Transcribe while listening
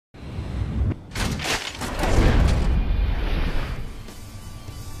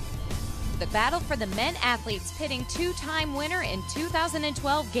the battle for the men athletes, pitting two-time winner in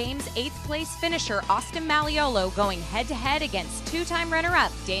 2012 Games 8th place finisher Austin Malleolo going head-to-head against two-time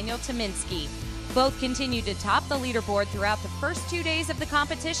runner-up Daniel Tyminski. Both continued to top the leaderboard throughout the first 2 days of the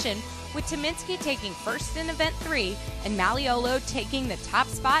competition, with Tyminski taking first in Event 3 and Malleolo taking the top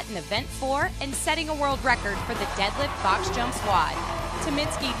spot in Event 4 and setting a world record for the deadlift box jump squad.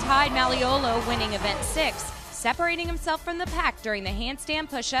 Tyminski tied Malleolo, winning Event 6, separating himself from the pack during the handstand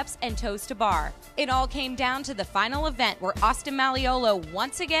push-ups and toes to bar. It all came down to the final event, where Austin Malleolo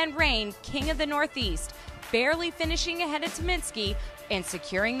once again reigned King of the Northeast, barely finishing ahead of Tyminski and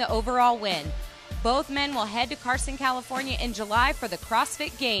securing the overall win. Both men will head to Carson, California in July for the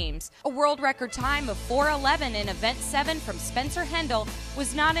CrossFit Games. A world record time of 4:11 in Event 7 from Spencer Hendel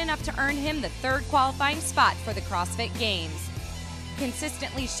was not enough to earn him the third qualifying spot for the CrossFit Games.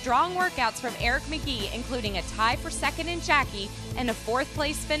 Consistently strong workouts from Eric McGee, including a tie for second in Jackie and a fourth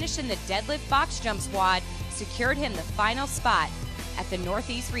place finish in the deadlift box jump squad, secured him the final spot at the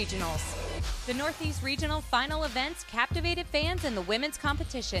Northeast Regionals. The Northeast Regional final events captivated fans in the women's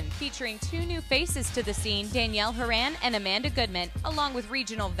competition, featuring two new faces to the scene, Danielle Horan and Amanda Goodman, along with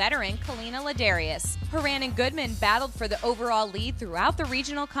regional veteran Kalina Ladarius. Horan and Goodman battled for the overall lead throughout the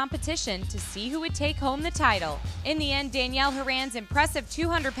regional competition to see who would take home the title. In the end, Danielle Horan's impressive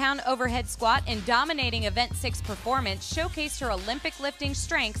 200-pound overhead squat and dominating Event 6 performance showcased her Olympic lifting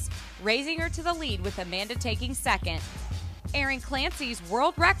strengths, raising her to the lead, with Amanda taking second. Aaron Clancy's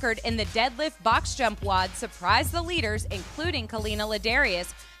world record in the deadlift box jump wad surprised the leaders, including Kalina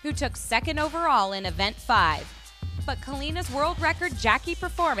Ladarius, who took second overall in Event 5. But Kalina's world record Jackie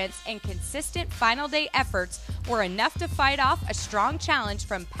performance and consistent final day efforts were enough to fight off a strong challenge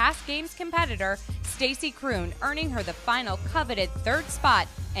from past Games competitor Stacy Kroon, earning her the final coveted third spot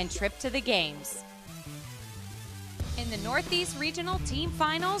and trip to the Games. In the Northeast Regional Team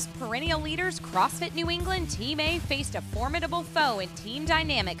Finals, perennial leaders CrossFit New England Team A faced a formidable foe in Team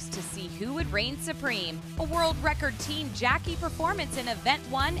Dynamics to see who would reign supreme. A world record Team Jackie performance in Event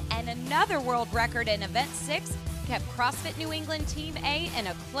 1 and another world record in Event 6 kept CrossFit New England Team A in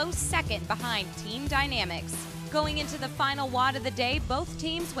a close second behind Team Dynamics. Going into the final WOD of the day, both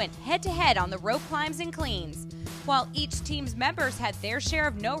teams went head-to-head on the rope climbs and cleans. While each team's members had their share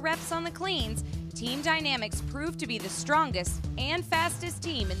of no reps on the cleans, Team Dynamics proved to be the strongest and fastest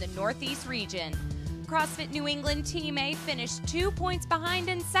team in the Northeast region. CrossFit New England Team A finished 2 points behind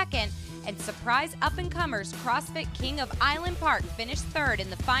in second, and surprise up-and-comers CrossFit King of Island Park finished third in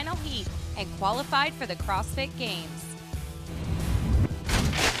the final heat and qualified for the CrossFit Games.